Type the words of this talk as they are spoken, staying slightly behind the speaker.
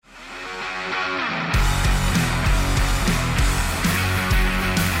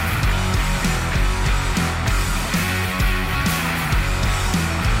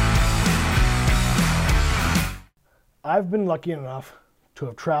I've been lucky enough to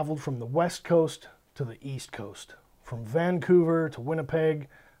have traveled from the West Coast to the East Coast, from Vancouver to Winnipeg,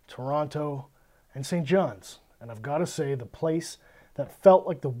 Toronto, and St. John's. And I've got to say, the place that felt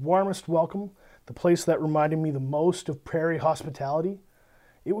like the warmest welcome, the place that reminded me the most of prairie hospitality,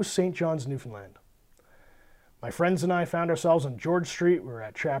 it was St. John's, Newfoundland. My friends and I found ourselves on George Street. We were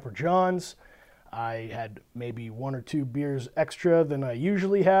at Trapper John's. I had maybe 1 or 2 beers extra than I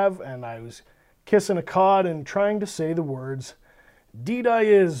usually have, and I was kissing a cod and trying to say the words, "Deed I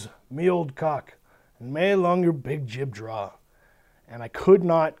is, me old cock, and may along your big jib draw." And I could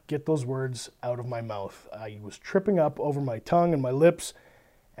not get those words out of my mouth. I was tripping up over my tongue and my lips,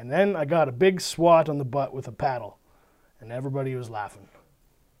 and then I got a big swat on the butt with a paddle, and everybody was laughing.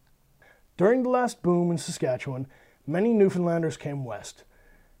 During the last boom in Saskatchewan, many Newfoundlanders came west,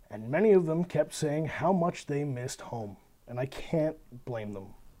 and many of them kept saying how much they missed home, and I can't blame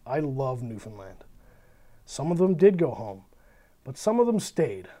them. I love Newfoundland. Some of them did go home, but some of them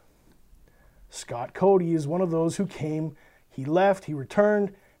stayed. Scott Cody is one of those who came, he left, he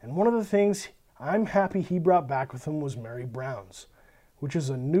returned, and one of the things I'm happy he brought back with him was Mary Brown's, which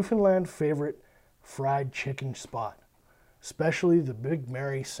is a Newfoundland favorite fried chicken spot, especially the Big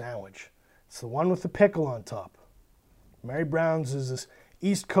Mary sandwich. It's the one with the pickle on top. Mary Brown's is this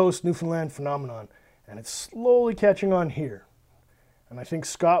East Coast Newfoundland phenomenon, and it's slowly catching on here. And I think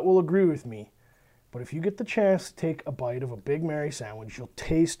Scott will agree with me, but if you get the chance to take a bite of a Big Mary sandwich, you'll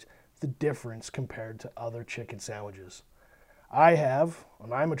taste the difference compared to other chicken sandwiches. I have,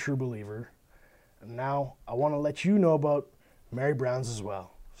 and I'm a true believer, and now I want to let you know about Mary Brown's as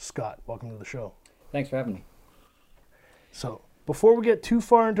well. Scott, welcome to the show. Thanks for having me. So, before we get too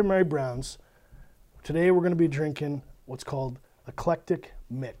far into Mary Brown's, today we're going to be drinking what's called Eclectic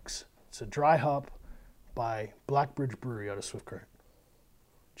Mix. It's a dry hop by Blackbridge Brewery out of Swift Current.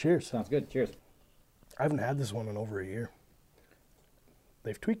 Cheers. Sounds good. Cheers. I haven't had this one in over a year.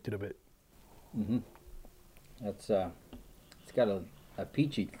 They've tweaked it a bit. Mm-hmm. It's got a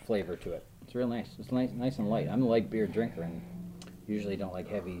peachy flavor to it. It's real nice. It's nice and light. I'm a light beer drinker and usually don't like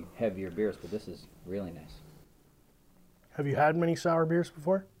heavier beers, but this is really nice. Have you had many sour beers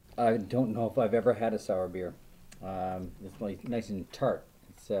before? I don't know if I've ever had a sour beer. It's like nice and tart.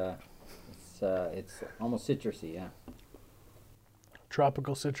 It's almost citrusy, yeah.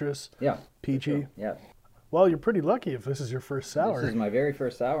 Tropical citrus. Yeah. Peachy. Sure. Yeah. Well, you're pretty lucky if this is your first sour. This is my very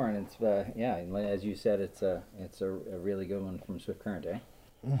first sour, and it's yeah. And as you said, it's a really good one from Swift Current, eh?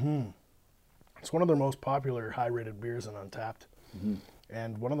 Mm-hmm. It's one of their most popular high-rated beers in Untapped,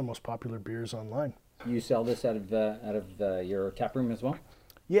 and one of the most popular beers online. You sell this out of your tap room as well?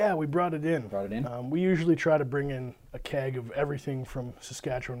 Yeah, we brought it in. Brought it in? We usually try to bring in a keg of everything from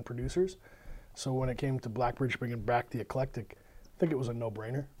Saskatchewan producers. So when it came to Blackbridge bringing back the Eclectic, I think it was a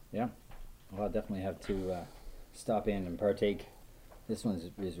no-brainer. Yeah. Well, I'll definitely have to stop in and partake. This one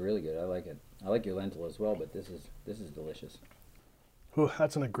is really good. I like it. I like your lentil as well, but this is delicious. Ooh,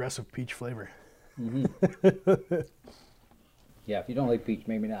 that's an aggressive peach flavor. Mm-hmm. Yeah, if you don't like peach,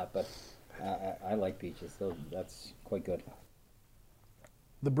 maybe not, but I like peaches, so that's quite good.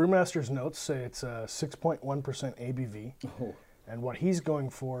 The brewmaster's notes say it's a 6.1% ABV, and what he's going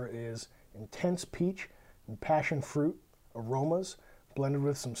for is intense peach and passion fruit aromas blended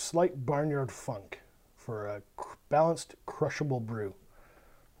with some slight barnyard funk for a balanced, crushable brew.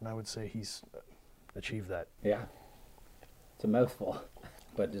 And I would say he's achieved that. Yeah, it's a mouthful,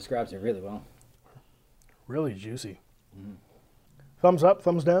 but describes it really well. Really juicy. Mm. Thumbs up,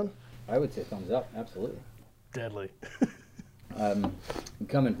 thumbs down? I would say thumbs up, absolutely. Deadly.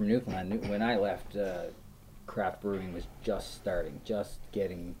 Coming from Newfoundland, when I left, craft brewing was just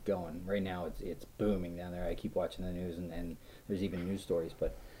getting going. Right now it's booming down there. I keep watching the news and there's even news stories,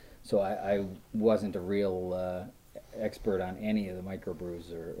 but so I wasn't a real expert on any of the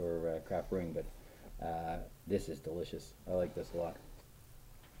microbrews or craft brewing, but this is delicious. I like this a lot.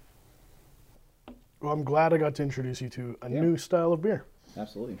 Well, I'm glad I got to introduce you to a new style of beer.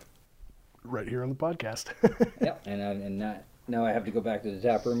 Absolutely. Right here on the podcast. Yep, and now I have to go back to the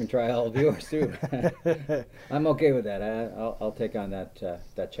tap room and try all of yours too. I'm okay with that. I'll take on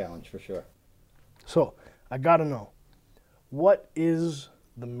that challenge for sure. So I gotta know, what is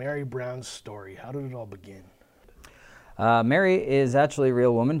the Mary Brown's story? How did it all begin? Mary is actually a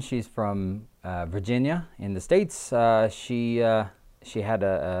real woman. She's from Virginia in the States. She had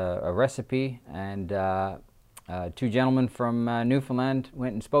a recipe, and 2 gentlemen from Newfoundland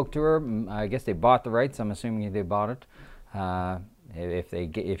went and spoke to her. I guess they bought the rights. I'm assuming they bought it.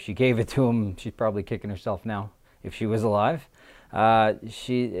 If she gave it to them, she's probably kicking herself now if she was alive.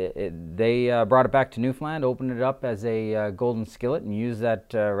 They brought it back to Newfoundland, opened it up as a golden skillet, and used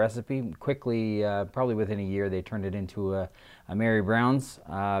that recipe quickly. Probably within a year, they turned it into a Mary Brown's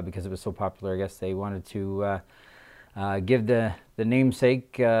because it was so popular. I guess they wanted to give the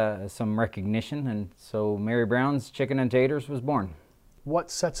namesake some recognition, and so Mary Brown's Chicken and Taters was born.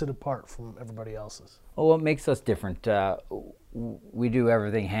 What sets it apart from everybody else's? Oh, what makes us different? We do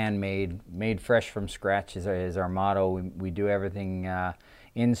everything handmade, made fresh from scratch is our motto. We do everything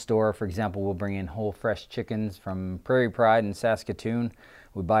in store. For example, we'll bring in whole fresh chickens from Prairie Pride in Saskatoon.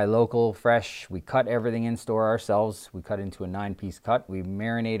 We buy local, fresh. We cut everything in store ourselves. We cut into a 9-piece cut. We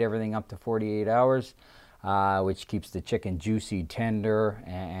marinate everything up to 48 hours. Which keeps the chicken juicy, tender,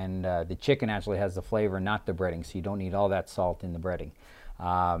 and the chicken actually has the flavor, not the breading, so you don't need all that salt in the breading.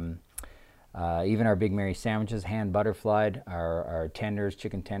 Even our Big Mary sandwiches, hand butterflied, our tenders,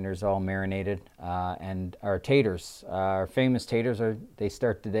 chicken tenders, all marinated, and our taters, our famous taters, they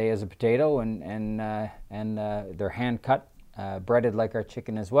start the day as a potato, and they're hand cut, breaded like our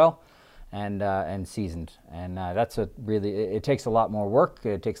chicken as well. And seasoned, and that's what really, it takes a lot more work,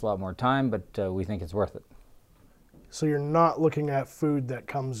 it takes a lot more time, but we think it's worth it. So you're not looking at food that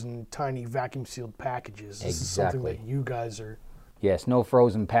comes in tiny vacuum sealed packages. This is something that you guys are... Yes, no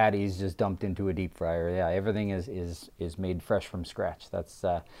frozen patties just dumped into a deep fryer. Yeah, everything is made fresh from scratch.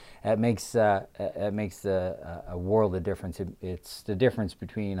 That makes a world of difference. It's the difference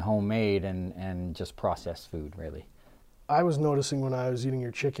between homemade and just processed food, really. I was noticing when I was eating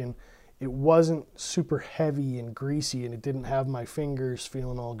your chicken, it wasn't super heavy and greasy, and it didn't have my fingers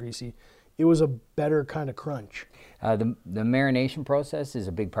feeling all greasy. It was a better kind of crunch. The marination process is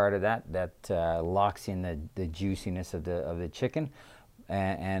a big part of that. That locks in the juiciness of the chicken,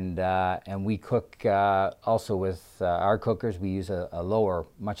 and we cook also with our cookers. We use a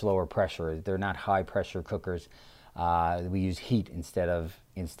much lower pressure. They're not high pressure cookers. We use heat instead of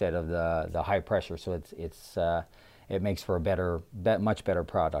the high pressure. So it makes for a much better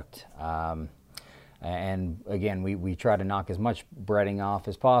product. And again, we try to knock as much breading off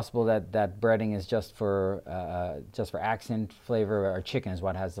as possible. That breading is just for accent flavor. Our chicken is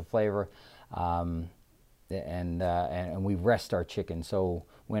what has the flavor, and we rest our chicken. So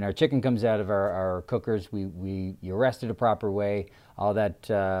when our chicken comes out of our cookers, you rest it a proper way. All that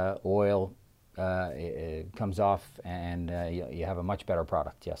oil it comes off, and you have a much better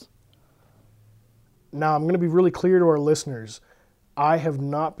product. Yes. Now I'm going to be really clear to our listeners. I have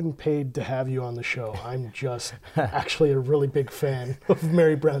not been paid to have you on the show. I'm just actually a really big fan of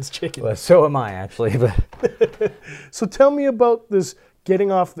Mary Brown's chicken. Well, so am I, actually. But so tell me about this getting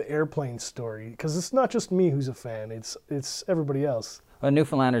off the airplane story, because it's not just me who's a fan. It's everybody else. Well,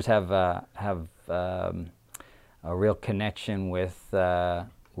 Newfoundlanders have a real connection with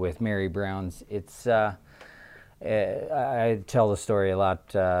Mary Brown's. It's I tell the story a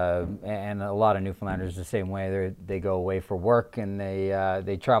lot, and a lot of Newfoundlanders the same way. They go away for work, and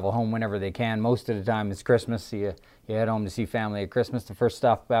they travel home whenever they can. Most of the time it's Christmas. You head home to see family at Christmas. The first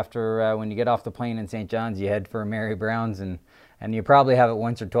stop after when you get off the plane in St. John's, you head for Mary Brown's, and you probably have it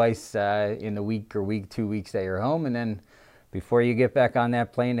once or twice in the week or 2 weeks that you're home, and then before you get back on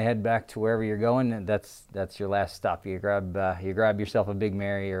that plane to head back to wherever you're going, that's your last stop. You grab yourself a Big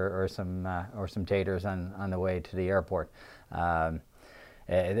Mary or some taters on the way to the airport.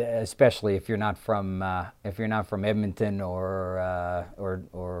 Especially if you're not from Edmonton or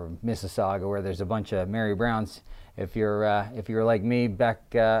Mississauga, where there's a bunch of Mary Browns. If you're like me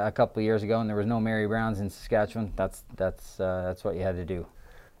back a couple of years ago and there was no Mary Browns in Saskatchewan, that's what you had to do.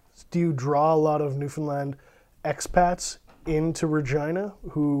 Do you draw a lot of Newfoundland expats into Regina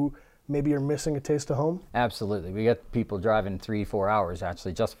who maybe are missing a taste of home? Absolutely. We get people driving 3-4 hours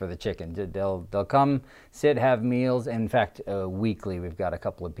actually just for the chicken. They'll come, sit, have meals. In fact, weekly we've got a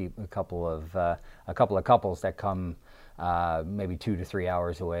couple of couples that come maybe 2 to 3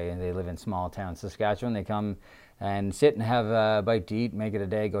 hours away, and they live in small town Saskatchewan. They come and sit and have a bite to eat, make it a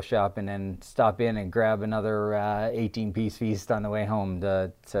day, go shopping, and stop in and grab another 18-piece feast on the way home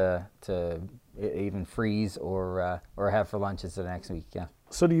to even freeze or have for lunches the next week. Yeah.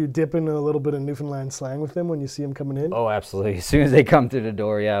 So do you dip in a little bit of Newfoundland slang with them when you see them coming in? Oh, absolutely. As soon as they come through the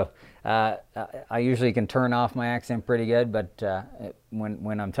door, yeah. I usually can turn off my accent pretty good, but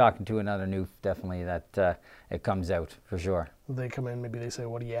when I'm talking to another Newf, definitely that it comes out for sure. They come in, maybe they say,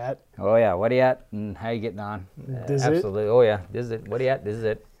 "What are you at?" Oh yeah, what are you at? And how you getting on? Absolutely. Oh yeah, this is it. What are you at? This is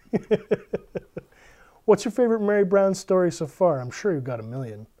it. What's your favorite Mary Brown story so far? I'm sure you've got a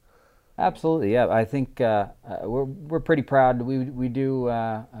million. Absolutely, yeah. I think we're pretty proud. We do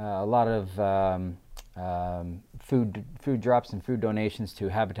a lot of food drops and food donations to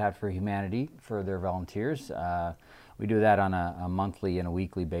Habitat for Humanity for their volunteers. we do that on a monthly and a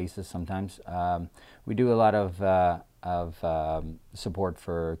weekly basis sometimes. We do a lot of support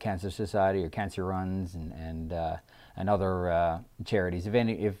for Cancer Society or cancer runs and other charities.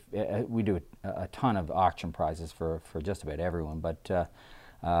 If we do a ton of auction prizes for just about everyone, but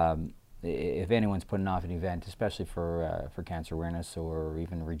if anyone's putting off an event, especially for cancer awareness or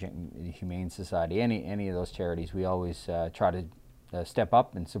even Humane Society, any of those charities, we always try to step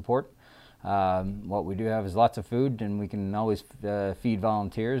up and support. What we do have is lots of food, and we can always feed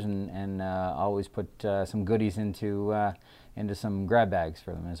volunteers and always put some goodies into some grab bags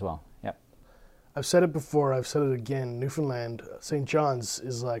for them as well. Yep. I've said it before, I've said it again, Newfoundland, St. John's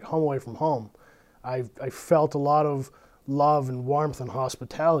is like home away from home. I felt a lot of love and warmth and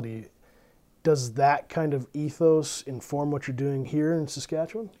hospitality. Does that kind of ethos inform what you're doing here in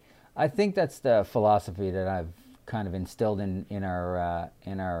Saskatchewan? I think that's the philosophy that I've kind of instilled in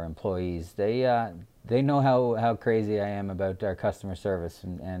our employees. They know how crazy I am about our customer service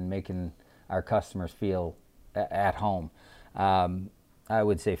and making our customers feel at home. I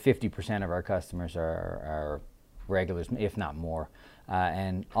would say 50% of our customers are regulars, if not more,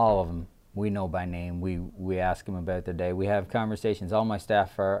 and all of them we know by name. We ask them about their day. We have conversations. All my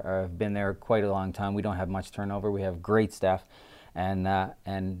staff have been there quite a long time. We don't have much turnover. We have great staff, and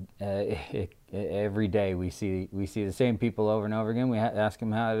every day we see the same people over and over again. We ask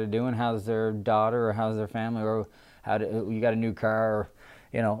them how they're doing, how's their daughter, or how's their family, or you got a new car,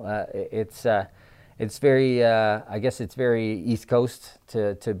 or it's very I guess it's very East Coast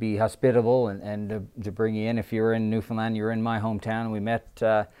to be hospitable and to bring you in. If you're in Newfoundland, you're in my hometown, and we met.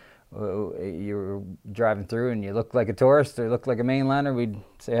 You were driving through and you looked like a tourist or looked like a mainlander, we'd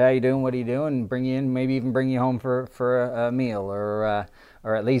say, how you doing, what are you doing, and bring you in, maybe even bring you home for a meal or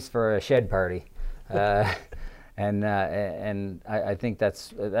at least for a shed party. And I think that's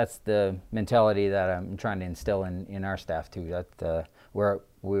the mentality that I'm trying to instill in our staff too, that we're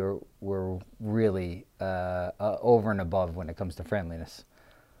really over and above when it comes to friendliness,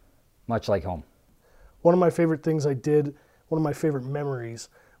 much like home. One of my favorite things I did, one of my favorite memories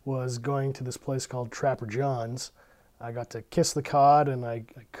was going to this place called Trapper John's. I got to kiss the cod, and I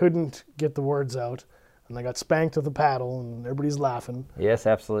couldn't get the words out, and I got spanked with a paddle, and everybody's laughing. Yes,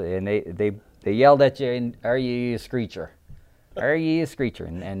 absolutely. And they yelled at you, are you a screecher? Are you a screecher?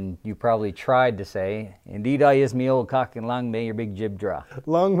 And you probably tried to say, indeed I is me old cock, and long may your big jib draw.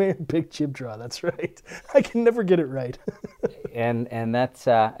 Long may your big jib draw, that's right. I can never get it right. and that's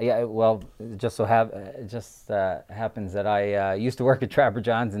yeah. Well, it just happens that I used to work at Trapper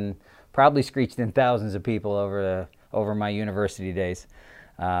John's and probably screeched in thousands of people over my university days.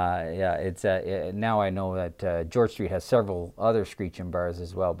 Yeah, it's now I know that George Street has several other screeching bars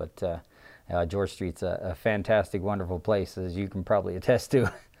as well, but George Street's a fantastic, wonderful place, as you can probably attest to.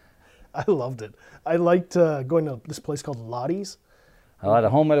 I loved it. I liked going to this place called Lottie's. The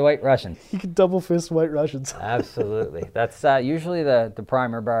home of the White Russian. You could double fist White Russians. Absolutely. That's usually the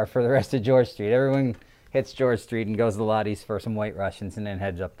primer bar for the rest of George Street. Everyone hits George Street and goes to Lottie's for some White Russians and then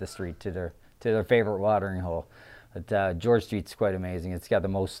heads up the street to their favorite watering hole. But George Street's quite amazing. It's got the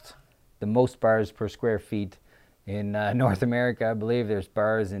most bars per square feet in North America. I believe there's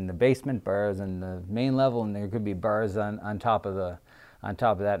bars in the basement, bars in the main level, and there could be bars on top of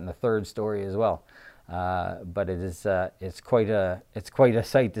that in the third story as well. But it's quite a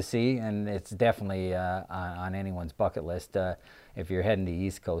sight to see, and it's definitely on anyone's bucket list. If you're heading to the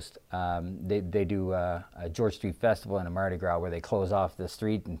East Coast, they do a George Street Festival and a Mardi Gras where they close off the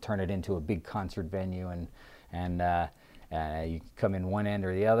street and turn it into a big concert venue, and you come in one end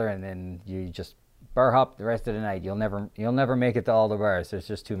or the other, and then you just bar hop the rest of the night. You'll never make it to all the bars. There's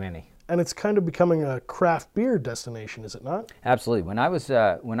just too many. And it's kind of becoming a craft beer destination, is it not? Absolutely. When I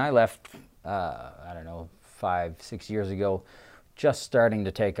left, I don't know, 5-6 years ago, just starting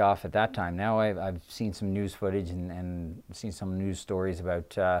to take off at that time. Now I've seen some news footage and seen some news stories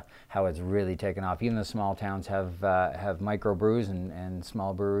about how it's really taken off. Even the small towns have microbrews and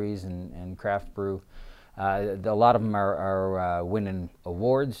small breweries and craft brew. A lot of them are winning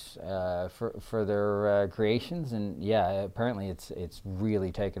awards for their creations, and yeah, apparently it's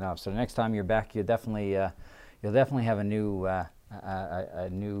really taken off. So next time you're back, you'll definitely have a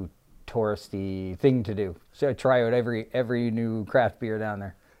new touristy thing to do. So try out every new craft beer down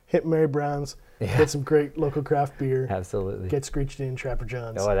there. Hit Mary Brown's, yeah. Get some great local craft beer. Absolutely. Get screeched in Trapper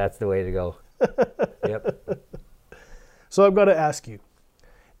John's. Oh, that's the way to go. Yep. So I've got to ask you,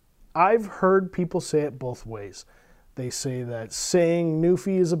 I've heard people say it both ways. They say that saying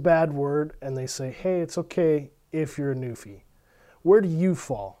Newfie is a bad word, and they say, hey, it's okay if you're a Newfie. Where do you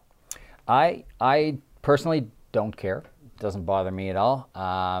fall? I personally don't care. It doesn't bother me at all.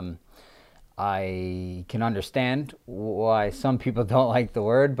 I can understand why some people don't like the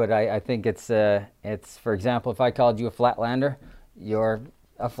word, but I think it's for example, if I called you a flatlander, you're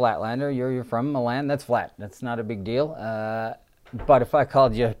a flatlander. You're from a land that's flat. That's not a big deal. But if I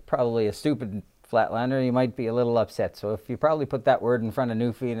called you probably a stupid flatlander, you might be a little upset. So if you probably put that word in front of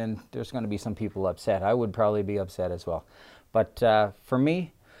Newfie, then there's going to be some people upset. I would probably be upset as well. But for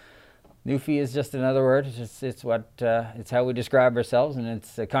me, Newfie is just another word. It's how we describe ourselves, and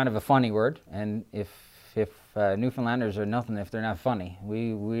it's a kind of a funny word. And if Newfoundlanders are nothing if they're not funny,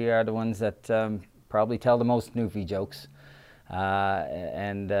 we are the ones that probably tell the most Newfie jokes,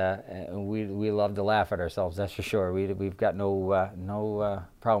 and we love to laugh at ourselves. That's for sure. We've got no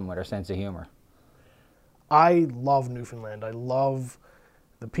problem with our sense of humor. I love Newfoundland. I love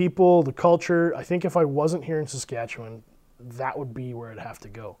the people, the culture. I think if I wasn't here in Saskatchewan, that would be where I'd have to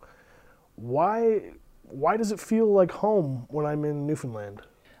go. Why does it feel like home when I'm in Newfoundland?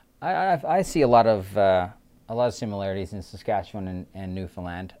 I see a lot of similarities in Saskatchewan and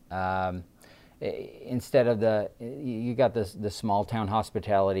Newfoundland. Instead of you got the small town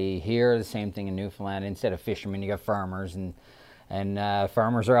hospitality here. The same thing in Newfoundland. Instead of fishermen, you got farmers, and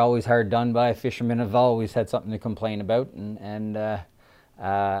farmers are always hard done by. Fishermen have always had something to complain about, and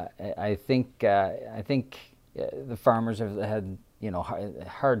I think the farmers have had,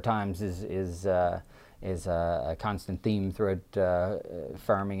 hard times is a constant theme throughout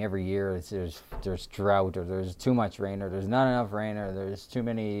farming every year. There's drought, or there's too much rain, or there's not enough rain, or there's too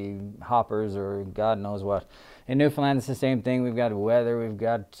many hoppers, or God knows what. In Newfoundland, it's the same thing. We've got weather, we've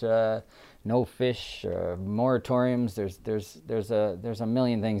got no fish, moratoriums. There's a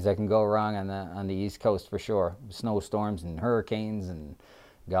million things that can go wrong on the East Coast for sure. Snowstorms and hurricanes and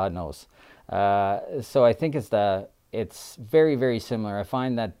God knows. So I think it's very, very similar. I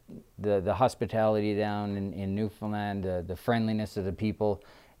find that the hospitality down in Newfoundland, the friendliness of the people,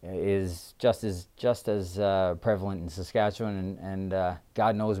 is just as prevalent in Saskatchewan, and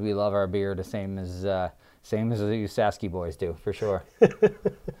God knows we love our beer the same as the Sasky boys do, for sure.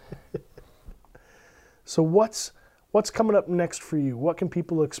 So what's coming up next for you? What can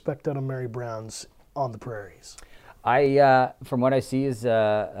people expect out of Mary Brown's on the prairies? From what I see is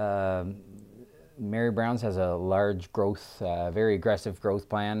Mary Brown's has a large growth, very aggressive growth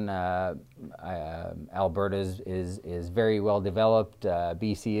plan. Alberta is very well developed.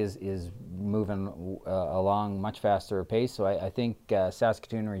 BC is moving along much faster pace. So I think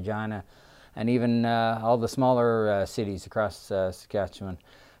Saskatoon, Regina, and even all the smaller cities across Saskatchewan,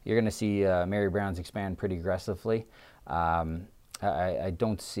 you're going to see Mary Brown's expand pretty aggressively. I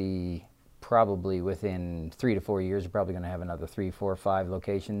don't see, probably within 3 to 4 years, you're probably going to have another 3, 4, 5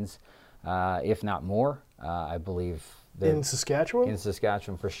 locations. If not more, I believe. In Saskatchewan? In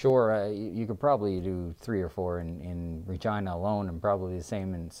Saskatchewan, for sure. You could probably do 3 or 4 in Regina alone, and probably the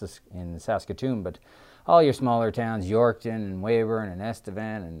same in Saskatoon. But all your smaller towns, Yorkton and Weyburn and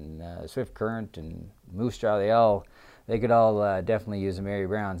Estevan and Swift Current and Moose Jaw, they could all definitely use a Mary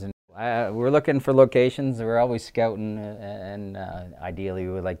Brown's. And we're looking for locations. We're always scouting, and ideally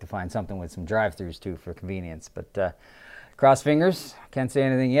we would like to find something with some drive-thrus too for convenience. But cross fingers. Can't say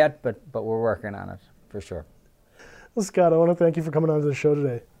anything yet, but we're working on it for sure. Well, Scott, I want to thank you for coming on to the show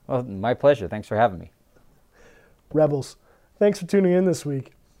today. Well, my pleasure. Thanks for having me. Rebels, thanks for tuning in this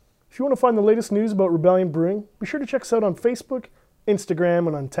week. If you want to find the latest news about Rebellion Brewing, be sure to check us out on Facebook, Instagram,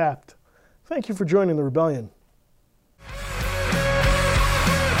 and Untapped. Thank you for joining the Rebellion.